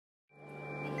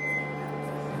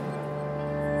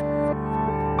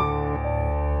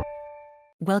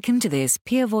Welcome to this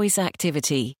Peer Voice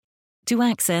activity. To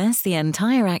access the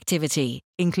entire activity,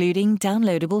 including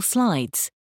downloadable slides,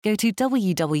 go to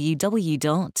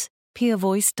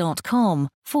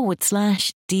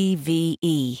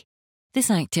www.peervoice.com/DVE.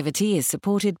 This activity is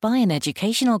supported by an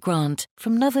educational grant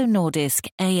from Novo Nordisk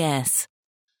AS.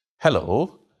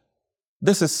 Hello,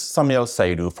 this is Samuel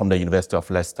Seidu from the University of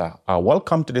Leicester.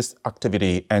 Welcome to this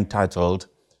activity entitled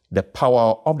The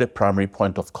Power of the Primary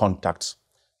Point of Contact,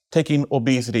 Taking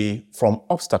Obesity from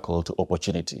Obstacle to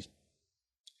Opportunity.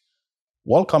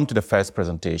 Welcome to the first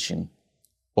presentation,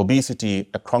 Obesity,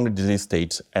 a chronic disease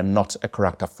state and not a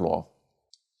character flaw.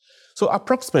 So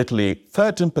approximately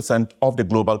 13% of the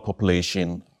global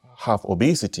population have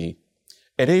obesity.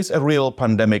 It is a real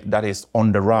pandemic that is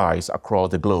on the rise across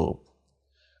the globe.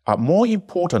 More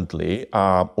importantly,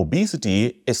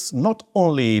 obesity is not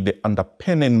only the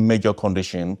underpinning major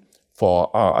condition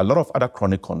for a lot of other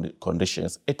chronic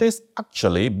conditions. It is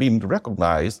actually been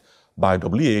recognized by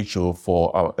WHO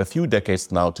for a few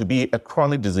decades now to be a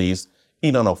chronic disease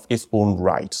in and of its own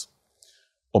right.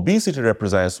 Obesity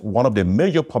represents one of the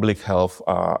major public health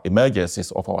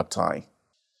emergencies of our time.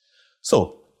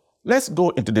 So let's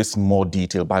go into this in more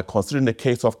detail by considering the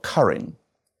case of Karen.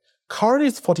 Karen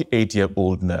is a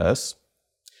 48-year-old nurse.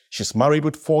 She's married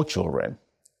with 4 children.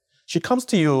 She comes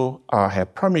to you, her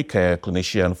primary care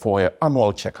clinician, for her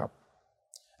annual checkup.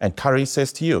 And Karen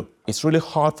says to you, it's really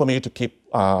hard for me to keep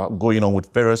going on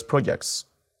with various projects.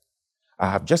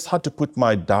 I have just had to put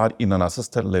my dad in an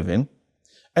assisted living.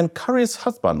 And Karen's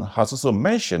husband has also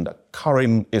mentioned that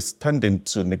Karen is tending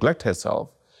to neglect herself,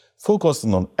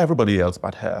 focusing on everybody else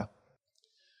but her.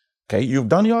 Okay, you've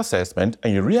done your assessment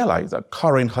and you realize that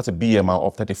Karen has a BMI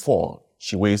of 34.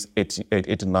 She weighs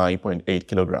 89.8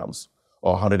 kilograms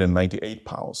or 198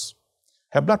 pounds.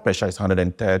 Her blood pressure is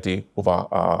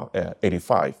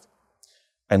 130/85.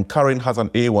 And Karen has an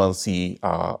A1C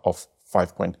of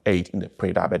 5.8 in the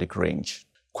pre-diabetic range.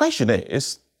 Question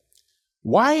is,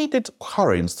 why did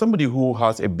Karen, somebody who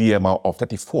has a BMI of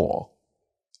 34,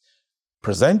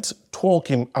 present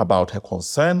talking about her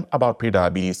concern about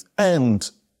prediabetes and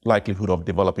likelihood of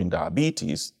developing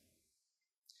diabetes,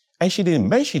 and she didn't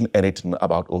mention anything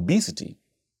about obesity?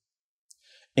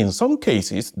 In some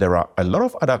cases, there are a lot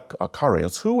of other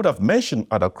Karens who would have mentioned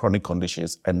other chronic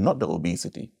conditions and not the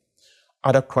obesity.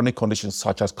 Other chronic conditions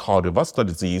such as cardiovascular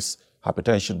disease,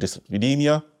 hypertension,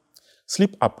 dyslipidemia,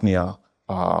 sleep apnea,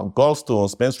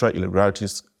 gallstones, menstrual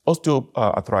irregularities,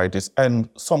 osteoarthritis, and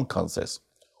some cancers.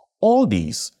 All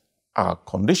these are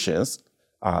conditions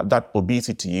that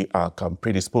obesity can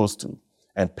predispose to.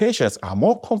 And patients are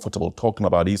more comfortable talking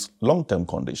about these long-term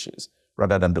conditions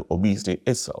rather than the obesity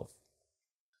itself.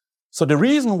 So the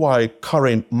reason why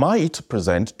Karen might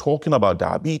present talking about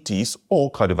diabetes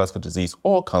or cardiovascular disease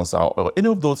or cancer or any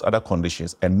of those other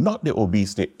conditions and not the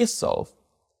obesity itself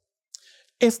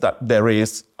is that there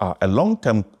is a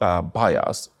long-term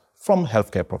bias from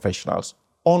healthcare professionals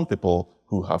on people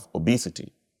who have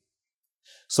obesity.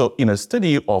 So in a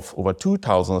study of over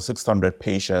 2,600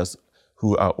 patients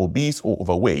who are obese or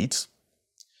overweight,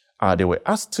 they were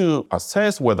asked to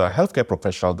assess whether healthcare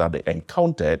professionals that they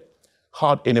encountered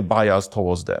had any bias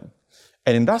towards them.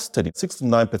 And in that study,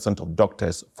 69% of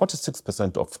doctors,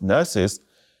 46% of nurses,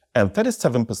 and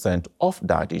 37% of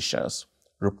dietitians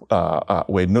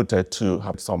were noted to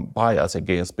have some bias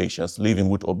against patients living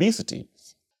with obesity.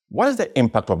 What is the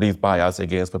impact of these bias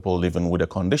against people living with a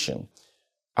condition?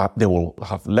 They will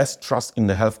have less trust in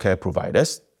the healthcare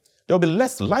providers. They'll be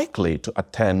less likely to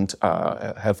attend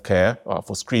healthcare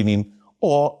for screening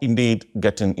or indeed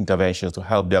getting interventions to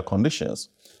help their conditions.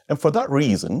 And for that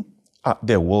reason,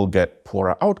 they will get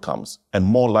poorer outcomes and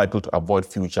more likely to avoid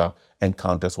future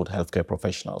encounters with healthcare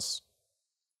professionals.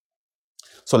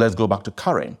 So let's go back to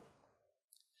Karen.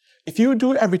 If you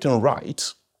do everything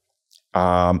right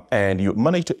and you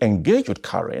manage to engage with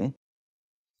Karen,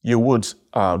 you would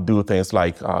do things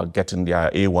like getting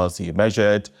their A1C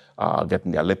measured,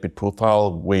 getting their lipid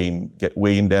profile,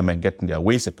 weighing them and getting their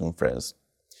waist circumference.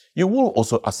 You will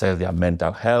also assess their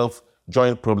mental health,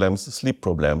 joint problems, sleep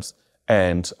problems,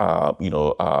 and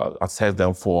assess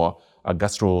them for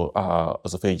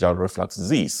gastroesophageal reflux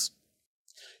disease.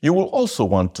 You will also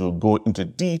want to go into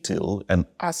detail and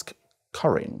ask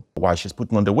Karen why she's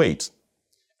putting on the weight.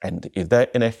 And is there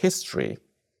any history,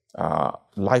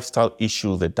 lifestyle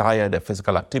issues, the diet, the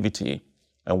physical activity,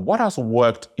 and what has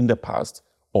worked in the past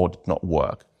or did not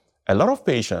work? A lot of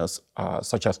patients,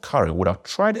 such as Karen, would have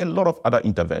tried a lot of other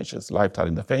interventions, lifestyle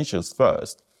interventions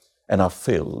first, and have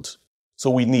failed.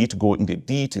 So we need to go into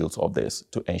details of this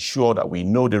to ensure that we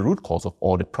know the root cause of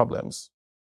all the problems.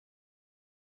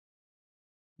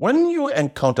 When you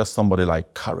encounter somebody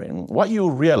like Karen, what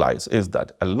you realize is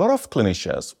that a lot of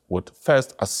clinicians would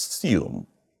first assume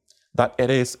that it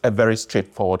is a very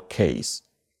straightforward case,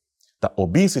 that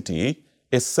obesity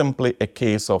is simply a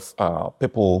case of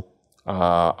people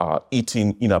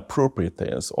eating inappropriate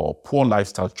things or poor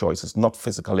lifestyle choices, not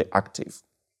physically active.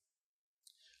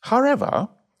 However,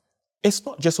 it's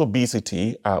not just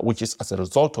obesity, which is as a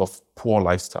result of poor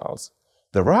lifestyles.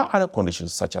 There are other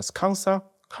conditions such as cancer,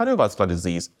 cardiovascular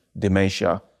disease,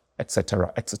 dementia,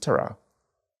 etc., etc.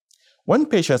 When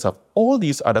patients have all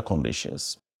these other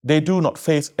conditions, they do not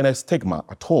face any stigma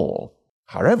at all.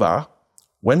 However,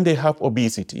 when they have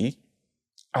obesity,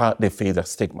 they face a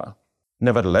stigma.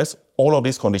 Nevertheless, all of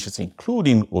these conditions,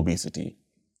 including obesity,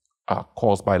 are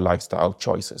caused by lifestyle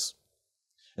choices.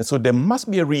 And so there must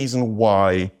be a reason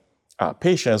why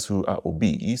patients who are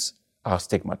obese are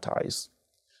stigmatized.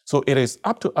 So it is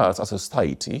up to us as a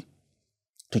society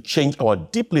to change our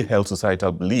deeply held societal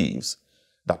beliefs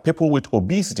that people with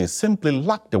obesity simply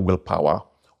lack the willpower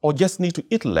or just need to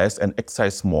eat less and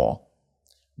exercise more.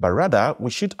 But rather, we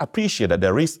should appreciate that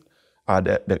there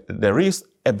is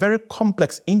a very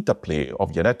complex interplay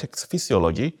of genetics,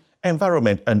 physiology,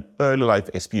 environment, and early life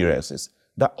experiences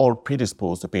that all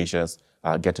predispose to patients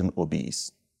getting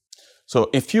obese. So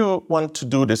if you want to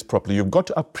do this properly, you've got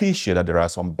to appreciate that there are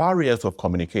some barriers of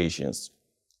communications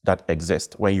that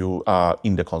exist when you are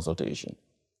in the consultation.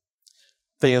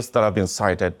 Things that have been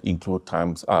cited include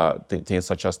things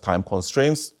such as time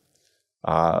constraints,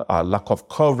 lack of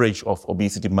coverage of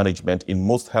obesity management in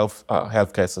most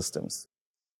healthcare systems,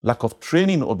 lack of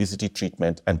training in obesity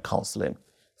treatment and counseling,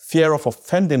 fear of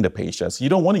offending the patients. You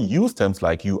don't want to use terms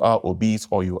like you are obese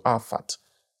or you are fat.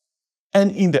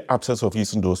 And in the absence of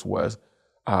using those words,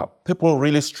 people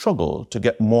really struggle to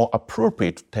get more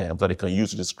appropriate terms that they can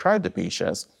use to describe the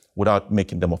patients without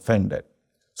making them offended.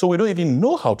 So we don't even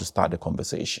know how to start the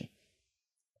conversation.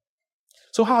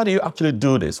 So how do you actually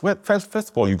do this? Well, first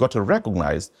of all, you've got to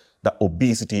recognize that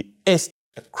obesity is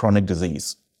a chronic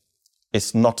disease.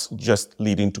 It's not just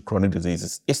leading to chronic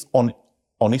diseases. It's on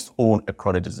its own a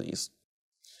chronic disease.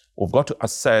 We've got to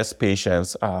assess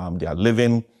patients, their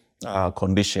living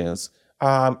conditions,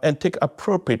 and take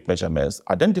appropriate measurements,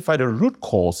 identify the root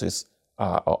causes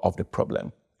of the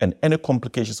problem, and any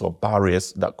complications or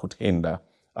barriers that could hinder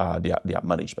their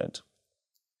management.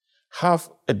 Have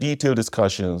a detailed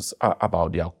discussions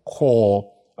about their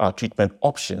core treatment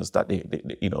options that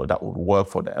that would work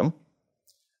for them,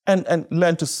 and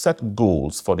learn to set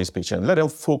goals for these patients. Let them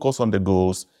focus on the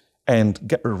goals and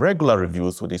get regular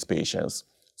reviews with these patients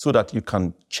so that you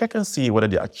can check and see whether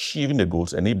they're achieving the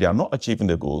goals. And if they are not achieving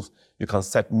the goals, you can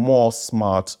set more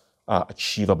smart,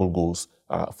 achievable goals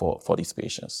for these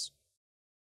patients.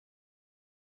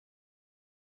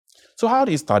 So how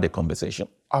do you start a conversation?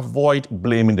 Avoid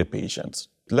blaming the patient.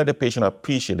 Let the patient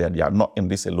appreciate that they are not in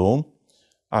this alone.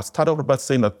 I started off by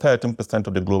saying that 13%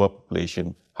 of the global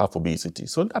population have obesity.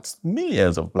 So that's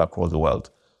millions of people across the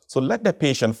world. So let the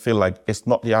patient feel like it's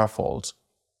not their fault.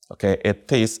 Okay,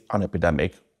 it is an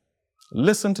epidemic.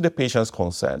 Listen to the patient's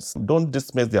concerns. Don't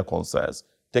dismiss their concerns.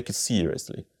 Take it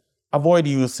seriously. Avoid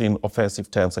using offensive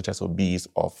terms such as obese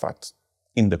or fat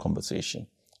in the conversation,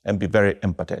 and be very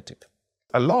empathetic.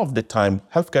 A lot of the time,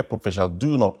 healthcare professionals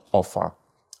do not offer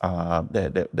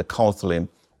the counseling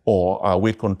or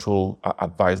weight control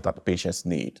advice that the patients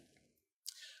need.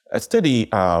 A study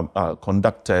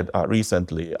conducted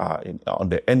recently on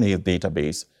the NA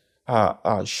database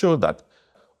showed that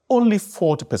only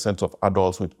 40% of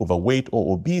adults with overweight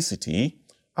or obesity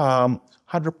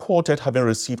had reported having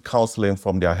received counseling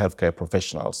from their healthcare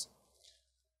professionals.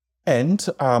 And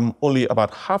only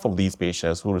about half of these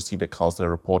patients who received the counseling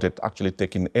reported actually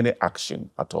taking any action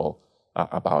at all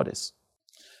about this.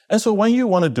 And so when you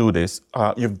want to do this,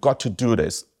 you've got to do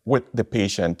this with the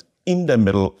patient in the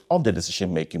middle of the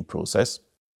decision-making process.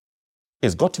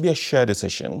 It's got to be a shared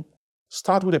decision.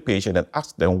 Start with the patient and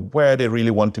ask them where they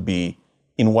really want to be,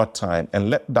 in what time, and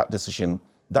let that decision,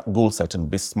 that goal setting,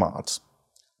 be smart.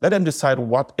 Let them decide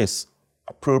what is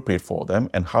appropriate for them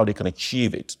and how they can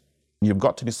achieve it. You've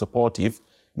got to be supportive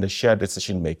in the shared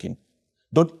decision-making.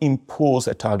 Don't impose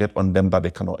a target on them that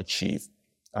they cannot achieve.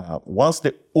 Once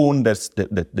they own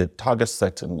the target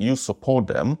setting, you support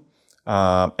them,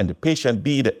 and the patient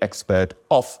be the expert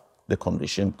of the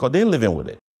condition because they're living with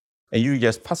it. And you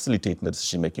just facilitate the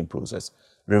decision-making process.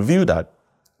 Review that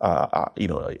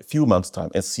a few months' time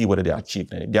and see whether they're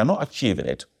achieving it. If they're not achieving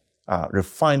it,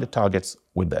 refine the targets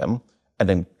with them, and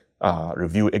then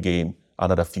review again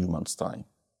another few months' time.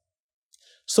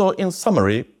 So in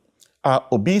summary,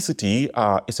 obesity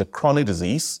is a chronic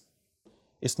disease.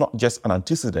 It's not just an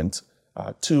antecedent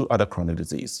to other chronic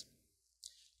disease.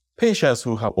 Patients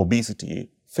who have obesity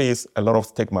face a lot of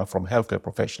stigma from healthcare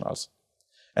professionals,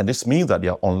 and this means that they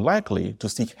are unlikely to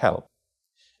seek help.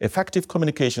 Effective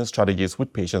communication strategies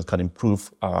with patients can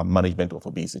improve management of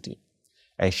obesity,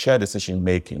 and shared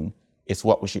decision-making is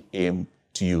what we should aim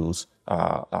to use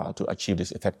to achieve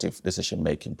this effective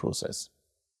decision-making process.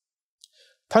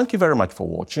 Thank you very much for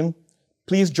watching.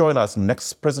 Please join us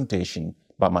next presentation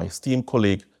by my esteemed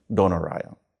colleague, Donna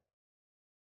Ryan.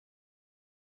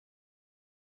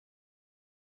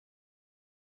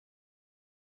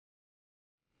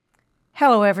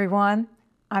 Hello, everyone.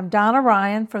 I'm Donna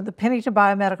Ryan from the Pennington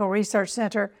Biomedical Research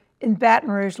Center in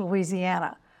Baton Rouge,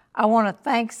 Louisiana. I want to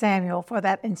thank Samuel for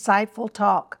that insightful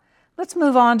talk. Let's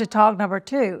move on to talk number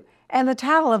 2. And the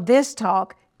title of this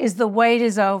talk is The Wait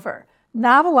is Over,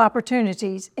 Novel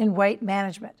Opportunities in Weight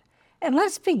Management. And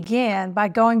let's begin by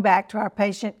going back to our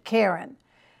patient, Karen.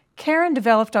 Karen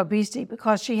developed obesity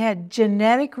because she had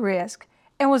genetic risk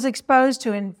and was exposed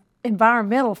to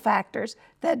environmental factors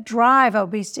that drive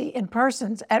obesity in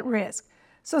persons at risk.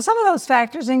 So some of those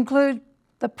factors include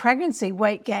the pregnancy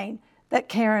weight gain that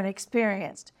Karen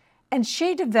experienced, and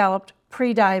she developed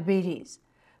prediabetes.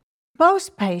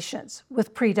 Most patients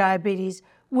with prediabetes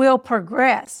will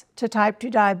progress to type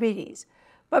 2 diabetes,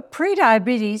 but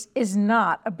prediabetes is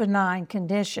not a benign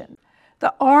condition.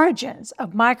 The origins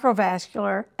of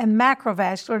microvascular and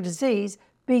macrovascular disease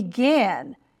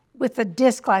begin with the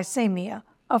dysglycemia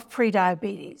of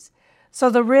prediabetes. So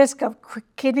the risk of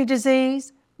kidney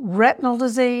disease, retinal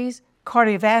disease,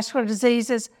 cardiovascular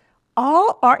diseases,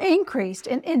 all are increased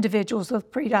in individuals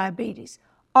with prediabetes,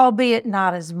 albeit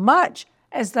not as much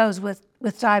as those with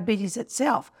diabetes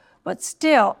itself, but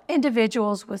still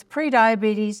individuals with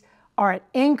prediabetes are at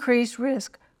increased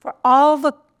risk for all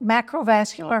the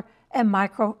macrovascular and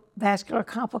microvascular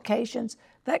complications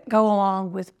that go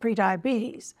along with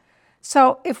prediabetes.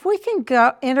 So if we can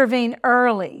intervene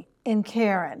early in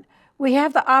Karen, we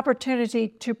have the opportunity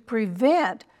to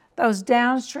prevent those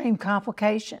downstream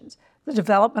complications, the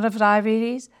development of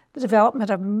diabetes, the development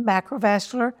of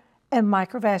macrovascular and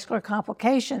microvascular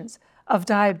complications of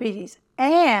diabetes,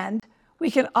 and we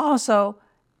can also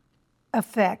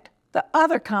affect the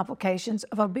other complications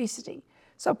of obesity.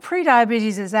 So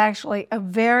prediabetes is actually a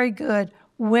very good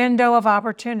window of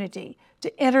opportunity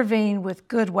to intervene with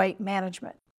good weight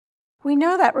management. We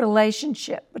know that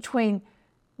relationship between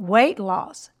weight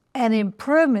loss and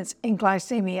improvements in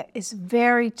glycemia is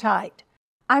very tight.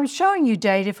 I'm showing you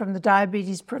data from the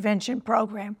Diabetes Prevention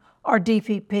Program, or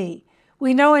DPP.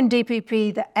 We know in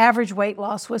DPP the average weight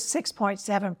loss was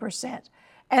 6.7%,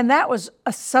 and that was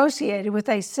associated with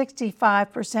a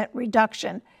 65%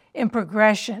 reduction in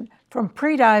progression from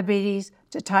prediabetes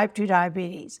to type 2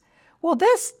 diabetes. Well,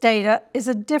 this data is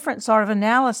a different sort of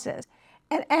analysis,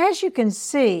 and as you can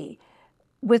see,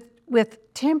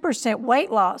 with 10%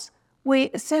 weight loss, we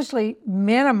essentially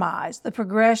minimize the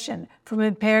progression from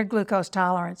impaired glucose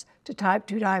tolerance to type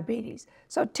 2 diabetes.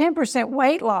 So 10%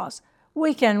 weight loss,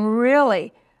 we can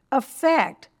really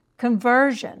affect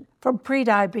conversion from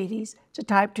prediabetes to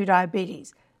type 2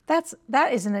 diabetes.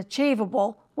 That is an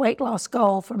achievable weight loss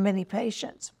goal for many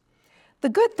patients. The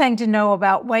good thing to know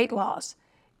about weight loss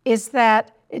is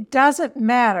that it doesn't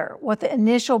matter what the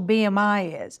initial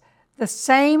BMI is. The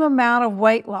same amount of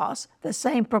weight loss, the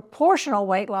same proportional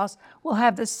weight loss, will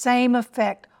have the same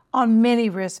effect on many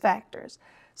risk factors.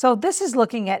 So this is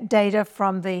looking at data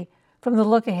from the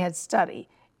Look Ahead study.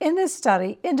 In this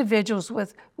study, individuals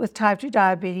with type 2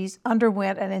 diabetes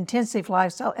underwent an intensive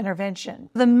lifestyle intervention.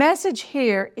 The message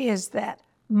here is that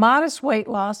modest weight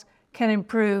loss can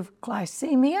improve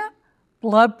glycemia,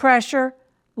 blood pressure,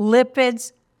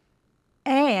 lipids,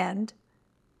 and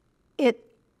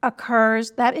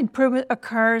that improvement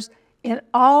occurs in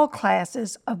all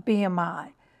classes of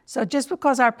BMI. So just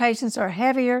because our patients are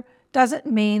heavier doesn't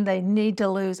mean they need to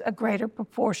lose a greater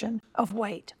proportion of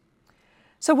weight.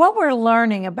 So what we're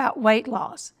learning about weight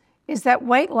loss is that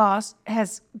weight loss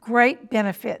has great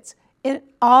benefits in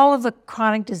all of the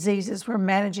chronic diseases we're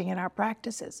managing in our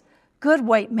practices. Good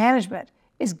weight management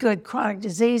is good chronic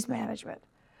disease management.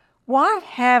 Why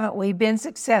haven't we been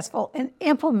successful in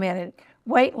implementing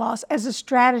weight loss as a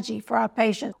strategy for our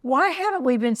patients? Why haven't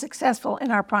we been successful in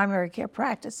our primary care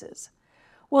practices?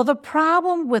 Well, the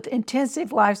problem with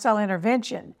intensive lifestyle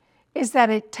intervention is that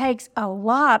it takes a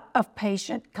lot of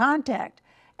patient contact,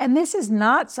 and this is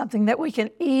not something that we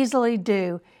can easily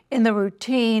do in the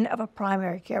routine of a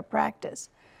primary care practice.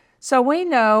 So we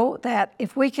know that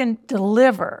if we can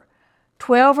deliver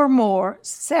 12 or more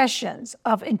sessions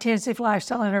of intensive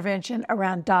lifestyle intervention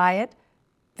around diet,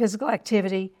 physical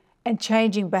activity, and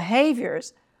changing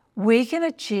behaviors, we can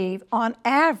achieve, on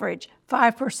average,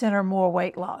 5% or more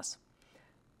weight loss.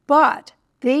 But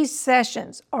these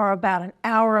sessions are about an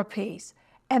hour apiece,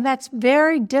 and that's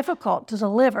very difficult to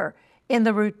deliver in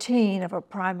the routine of a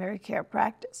primary care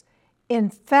practice. In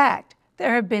fact,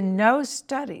 there have been no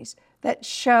studies that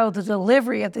show the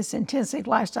delivery of this intensive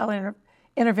lifestyle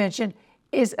intervention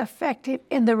is effective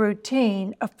in the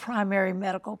routine of primary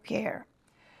medical care.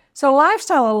 So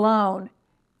lifestyle alone,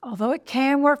 although it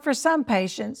can work for some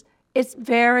patients, it's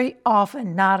very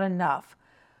often not enough.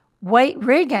 Weight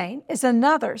regain is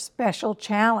another special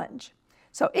challenge.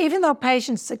 So even though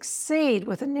patients succeed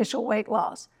with initial weight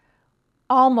loss,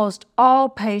 almost all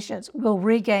patients will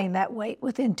regain that weight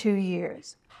within 2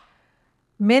 years.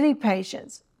 Many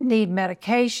patients need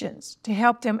medications to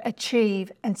help them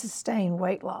achieve and sustain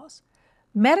weight loss.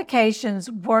 Medications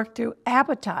work through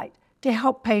appetite to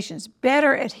help patients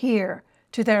better adhere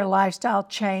to their lifestyle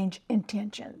change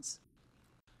intentions.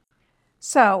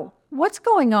 So, what's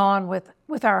going on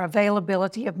with our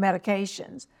availability of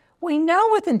medications? We know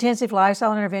with intensive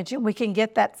lifestyle intervention we can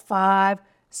get that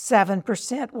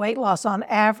 5-7% weight loss on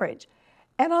average.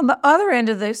 And on the other end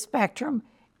of the spectrum,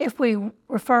 if we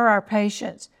refer our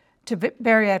patients to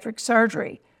bariatric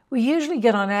surgery, we usually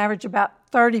get on average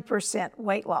about 30%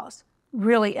 weight loss.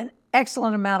 Really an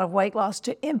excellent amount of weight loss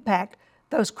to impact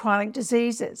those chronic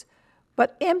diseases.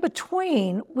 But in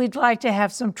between, we'd like to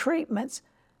have some treatments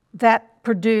that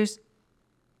produce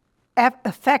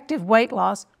effective weight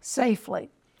loss safely.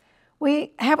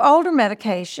 We have older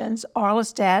medications,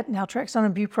 orlistat, naltrexone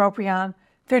and bupropion,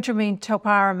 phentermine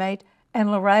topiramate, and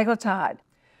liraglutide.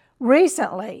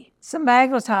 Recently,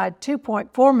 semaglutide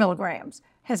 2.4 milligrams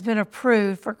has been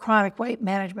approved for chronic weight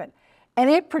management, and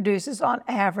it produces on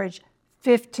average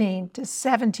 15 to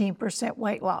 17%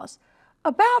 weight loss,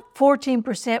 about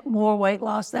 14% more weight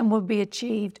loss than would be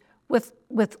achieved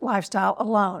with lifestyle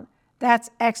alone. That's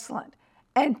excellent.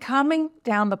 And coming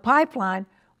down the pipeline,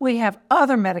 we have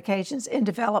other medications in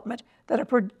development that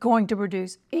are going to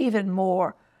produce even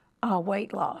more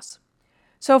weight loss.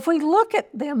 So if we look at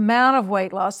the amount of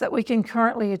weight loss that we can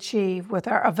currently achieve with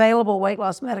our available weight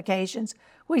loss medications,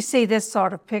 we see this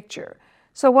sort of picture.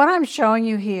 So what I'm showing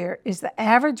you here is the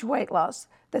average weight loss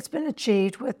that's been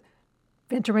achieved with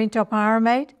phentermine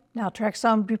topiramate,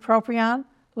 naltrexone bupropion,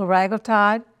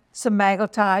 liraglutide,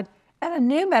 semaglutide, and a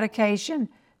new medication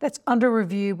that's under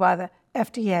review by the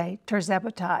FDA,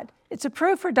 tirzepatide. It's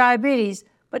approved for diabetes,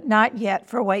 but not yet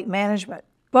for weight management.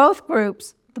 Both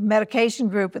groups, the medication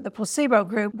group and the placebo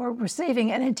group, were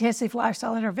receiving an intensive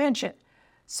lifestyle intervention.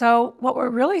 So what we're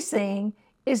really seeing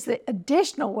is the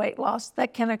additional weight loss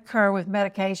that can occur with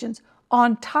medications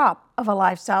on top of a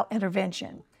lifestyle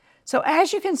intervention. So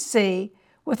as you can see,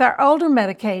 with our older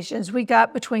medications, we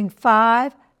got between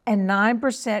 5 and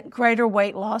 9% greater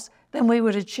weight loss than we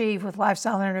would achieve with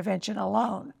lifestyle intervention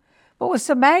alone. But with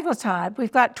semaglutide,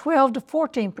 we've got 12 to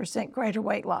 14% greater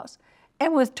weight loss.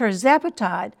 And with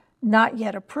tirzepatide, not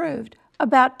yet approved,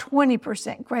 about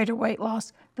 20% greater weight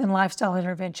loss than lifestyle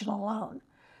intervention alone.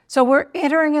 So we're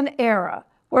entering an era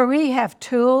where we have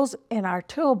tools in our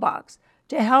toolbox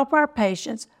to help our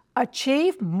patients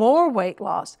achieve more weight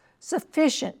loss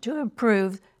sufficient to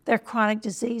improve their chronic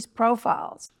disease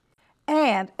profiles.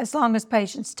 And as long as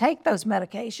patients take those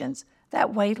medications,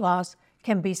 that weight loss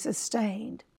can be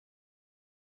sustained.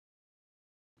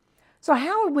 So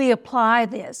how would we apply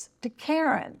this to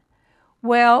Karen?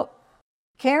 Well,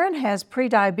 Karen has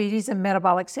prediabetes and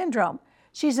metabolic syndrome.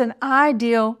 She's an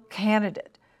ideal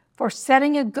candidate for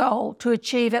setting a goal to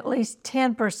achieve at least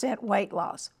 10% weight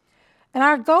loss. And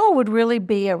our goal would really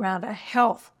be around a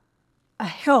health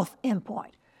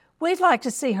endpoint. We'd like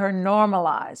to see her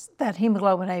normalize that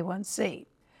hemoglobin A1C.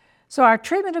 So our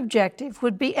treatment objective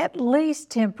would be at least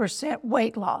 10%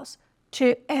 weight loss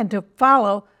and to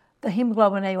follow the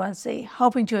hemoglobin A1C,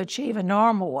 hoping to achieve a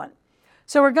normal one.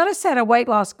 So we're going to set a weight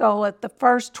loss goal at the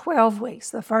first 12 weeks,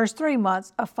 the first 3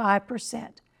 months, of 5%.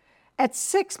 At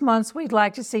 6 months, we'd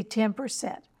like to see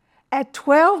 10%. At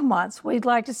 12 months, we'd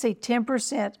like to see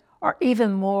 10% or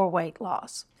even more weight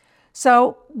loss.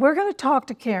 So we're going to talk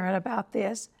to Karen about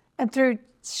this, and through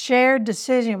shared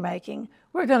decision-making,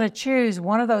 we're going to choose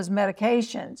one of those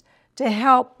medications to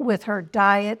help with her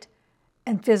diet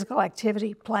and physical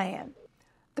activity plan.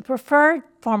 The preferred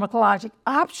pharmacologic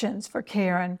options for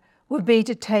Karen would be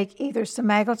to take either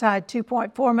semaglutide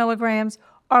 2.4 milligrams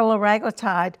or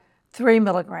liraglutide 3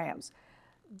 milligrams.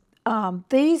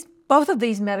 Both of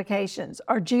these medications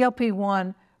are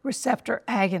GLP-1 receptor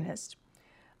agonists.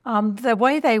 The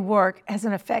way they work has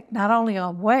an effect not only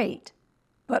on weight,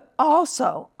 but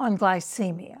also on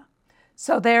glycemia.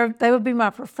 So they would be my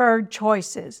preferred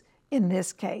choices in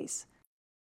this case.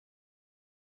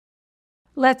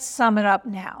 Let's sum it up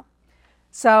now.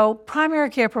 So primary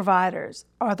care providers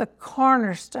are the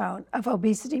cornerstone of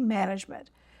obesity management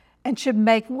and should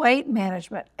make weight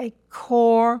management a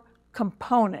core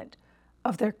component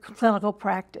of their clinical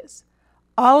practice.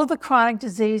 All of the chronic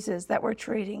diseases that we're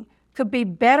treating could be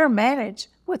better managed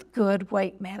with good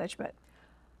weight management.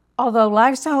 Although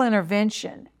lifestyle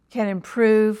intervention can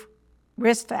improve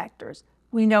risk factors,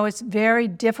 we know it's very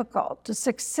difficult to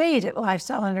succeed at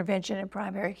lifestyle intervention in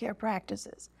primary care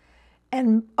practices.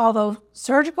 And although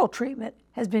surgical treatment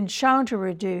has been shown to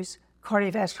reduce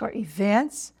cardiovascular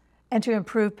events and to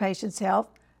improve patients' health,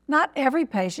 not every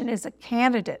patient is a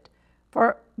candidate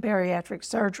for bariatric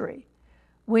surgery.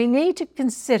 We need to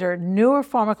consider newer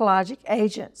pharmacologic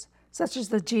agents, such as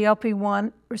the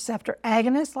GLP-1 receptor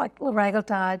agonists like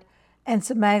liraglutide and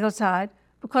semaglutide,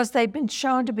 because they've been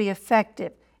shown to be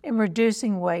effective in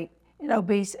reducing weight in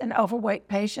obese and overweight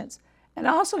patients, and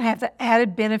also have the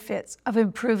added benefits of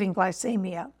improving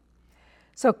glycemia.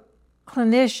 So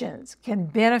clinicians can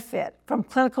benefit from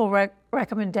clinical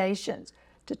recommendations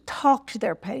to talk to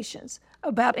their patients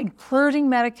about including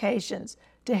medications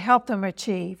to help them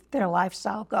achieve their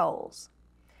lifestyle goals.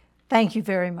 Thank you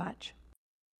very much.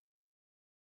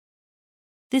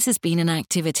 This has been an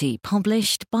activity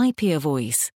published by Peer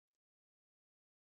Voice.